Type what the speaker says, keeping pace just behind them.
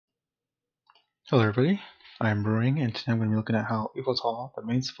Hello everybody, I'm Brewing, and today I'm going to be looking at how Yveltal, the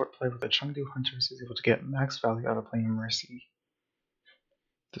main support player with the Chengdu Hunters, is able to get max value out of playing Mercy.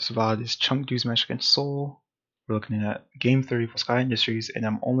 This VOD is Chengdu's match against Seoul. We're looking at Game 30 for Sky Industries, and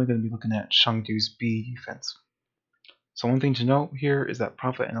I'm only going to be looking at Chengdu's B defense. So one thing to note here is that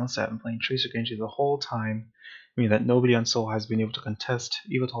Prophet and Elsa have been playing Tracer Genji the whole time, meaning that nobody on Seoul has been able to contest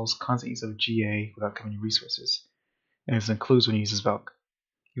Yveltal's constant use of GA without committing resources, and this includes when he uses Valk.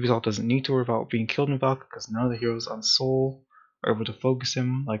 Yveltal doesn't need to worry about being killed in Valk because none of the heroes on Seoul are able to focus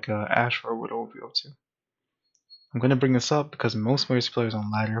him like Ashe or Widow will be able to. I'm going to bring this up because most Mercy players on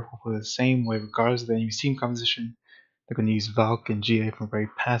ladder will play the same way regardless of the enemy team composition. They're going to use Valk and GA from very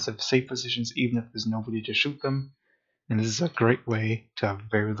passive, safe positions even if there's nobody to shoot them, and this is a great way to have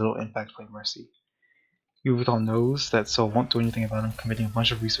very little impact playing Mercy. Yveltal knows that Seoul won't do anything about him committing a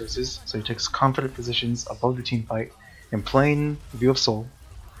bunch of resources, so he takes confident positions above the team fight in plain view of Seoul,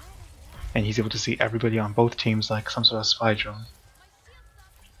 and he's able to see everybody on both teams like some sort of spy drone.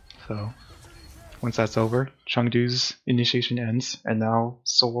 So once that's over, Chengdu's initiation ends, and now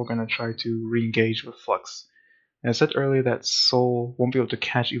Seoul are going to try to re-engage with Flux. And I said earlier that Seoul won't be able to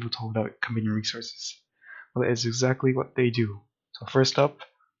catch Yveltal without committing resources. Well, that is exactly what they do. So first up,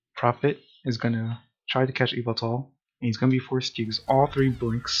 Prophet is going to try to catch Yveltal, and he's going to be forced to use all 3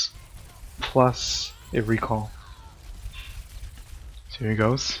 blinks plus a recall. So here he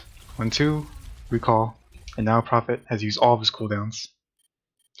goes. 1-2, recall, and now Prophet has used all of his cooldowns.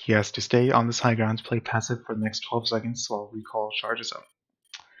 He has to stay on this high ground to play passive for the next 12 seconds while recall charges up.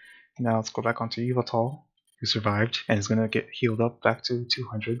 Now let's go back onto Yveltal, who survived and is going to get healed up back to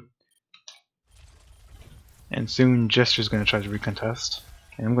 200. And soon Gesture's going to try to recontest,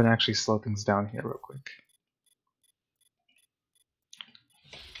 and I'm going to actually slow things down here real quick.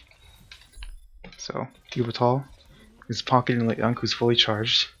 So Yveltal is pocketing Yveltal, who's fully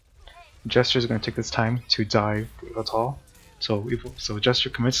charged. Gesture is going to take this time to dive Yveltal. So Gesture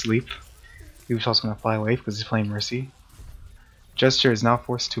commits leap. Yveltal is going to fly away because he's playing Mercy. Gesture is now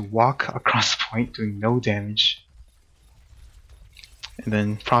forced to walk across the point, doing no damage. And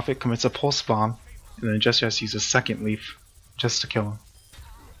then Prophet commits a pulse bomb, and then Gesture has to use a second leap just to kill him.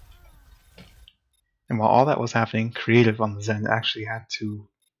 And while all that was happening, Creative on the Zen actually had to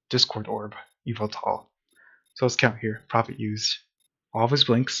Discord Orb Yveltal. So let's count here. Prophet used all of his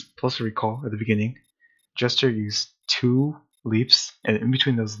blinks plus a recall at the beginning. Gesture used 2 leaps, and in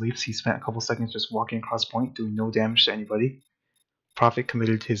between those leaps he spent a couple seconds just walking across point, doing no damage to anybody. Prophet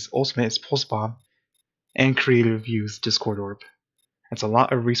committed his ultimate, his pulse bomb, and Creative used Discord Orb. That's a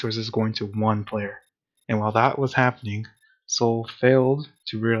lot of resources going to one player. And while that was happening, Seoul failed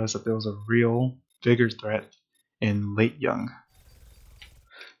to realize that there was a real, bigger threat in Late Young,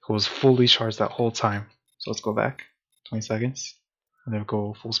 who was fully charged that whole time. So let's go back 20 seconds. And then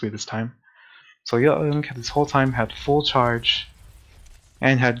go full speed this time. So Young this whole time had full charge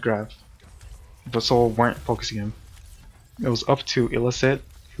and had grab, but Seoul weren't focusing him. It was up to Illicit,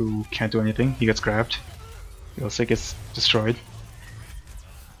 who can't do anything. He gets grabbed. Illicit gets destroyed.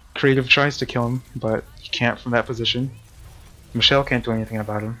 Creative tries to kill him, but he can't from that position. Michelle can't do anything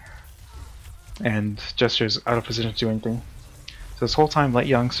about him, and Gesture's out of position to do anything. So this whole time, Light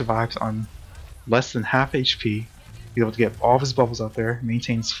Young survives on less than half HP. He's able to get all of his bubbles out there,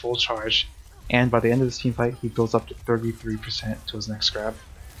 maintains full charge, and by the end of this team fight, he builds up to 33% to his next grab.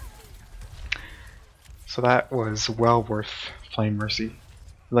 So that was well worth playing Mercy.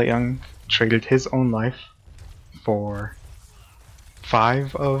 Light Young traded his own life for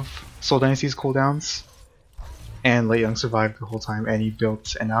 5 of Seoul Dynasty's cooldowns, and Light Young survived the whole time, and he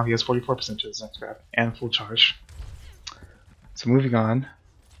built, and now he has 44% to his next grab, and full charge. So moving on,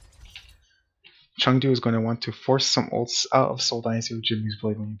 Chengdu is going to want to force some ults out of Seoul Dynasty with Jimmy's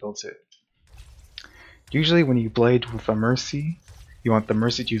Blade when he builds it. Usually when you blade with a Mercy, you want the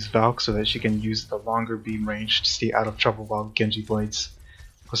Mercy to use Valk so that she can use the longer beam range to stay out of trouble while Genji blades.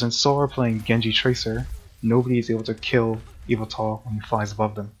 But since Seoul are playing Genji Tracer, nobody is able to kill Yveltal when he flies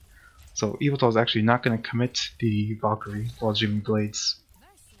above them. So Yveltal is actually not going to commit the Valkyrie while Jimmy blades,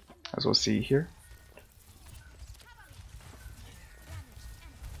 as we'll see here.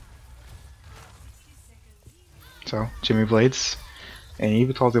 So Jimmy blades, and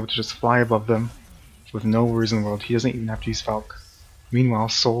Yveltal is able to just fly above them with no worries in the world. He doesn't even have to use Falk. Meanwhile,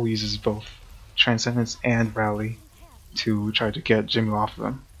 Seoul uses both Transcendence and Rally to try to get Jimmy off of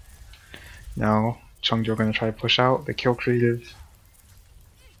them. Now Chengdu are going to try to push out. They kill Creative.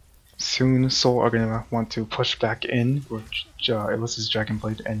 Soon Seoul are going to want to push back in with Illicit's Dragon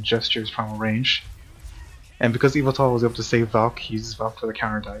Blade and Gesture's Primal Range. And because Yveltal was able to save Valk, he uses Valk for the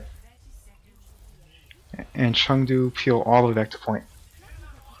counter dive. And Chengdu peel all the way back to point.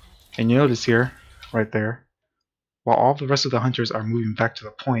 And you notice here, right there, while all the rest of the hunters are moving back to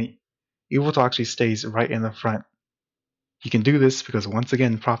the point, Yveltal actually stays right in the front. He can do this because once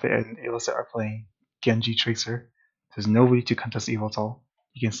again Prophet and Alyssa are playing Genji Tracer. There's nobody to contest Yveltal.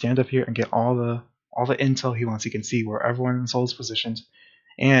 He can stand up here and get all the intel he wants. He can see where everyone in Seoul is positioned,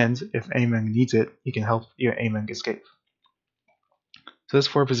 and if Aemon needs it, he can help Aemon escape. So this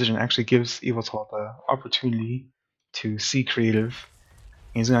forward position actually gives Yveltal the opportunity to see Creative.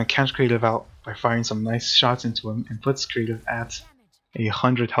 And he's going to catch Creative out by firing some nice shots into him and puts Creative at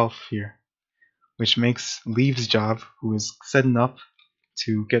 100 health here, which makes Leave's job, who is setting up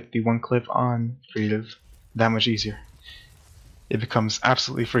to get the one clip on Creative, that much easier. It becomes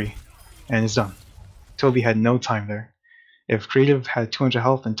absolutely free, and it's done. Toby had no time there. If Creative had 200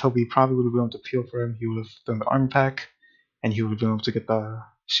 health, then Toby probably would have been able to peel for him. He would have done the armor pack, and he would have been able to get the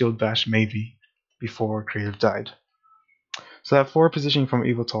shield bash maybe before Creative died. So that forward positioning from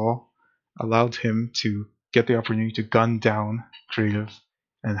Yveltal allowed him to get the opportunity to gun down Creative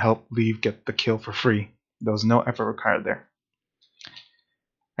and help Leave get the kill for free. There was no effort required there.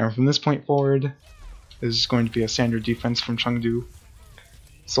 And from this point forward, this is going to be a standard defense from Chengdu.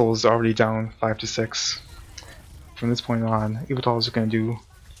 Seoul is already down 5 to 6. From this point on, Yveltal is going to do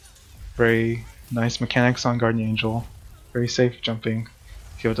very nice mechanics on Guardian Angel, very safe jumping,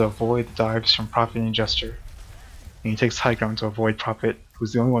 to be able to avoid the dives from Prophet and Jester. And he takes high ground to avoid Prophet,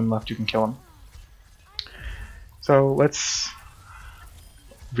 who's the only one left who can kill him. So let's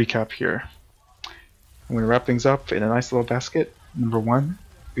recap here. I'm going to wrap things up in a nice little basket. Number 1,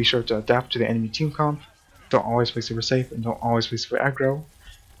 be sure to adapt to the enemy team comp. Don't always play super safe and don't always play super aggro.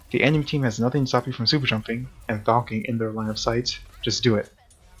 The enemy team has nothing to stop you from super jumping and falcing in their line of sight. Just do it.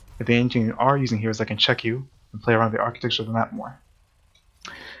 If the enemy team are using heroes that can check you and play around the architecture of the map more.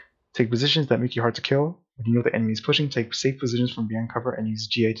 Take positions that make you hard to kill. When you know the enemy is pushing, take safe positions from behind cover and use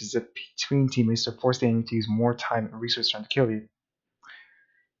GA to zip between teammates to force the enemy to use more time and resources trying to kill you.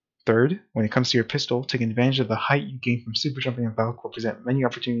 Third, when it comes to your pistol, take advantage of the height you gain from super jumping and Valk will present many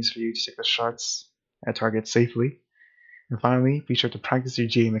opportunities for you to take the shots at targets safely. And finally, be sure to practice your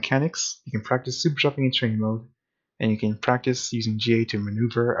GA mechanics. You can practice super jumping in training mode, and you can practice using GA to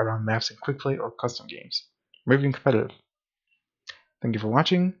maneuver around maps in quick play or custom games, or even competitive. Thank you for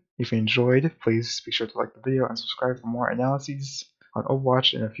watching. If you enjoyed, please be sure to like the video and subscribe for more analyses on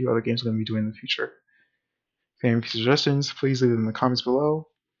Overwatch and a few other games we're going to be doing in the future. If you have any suggestions, please leave them in the comments below.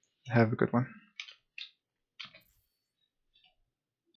 Have a good one.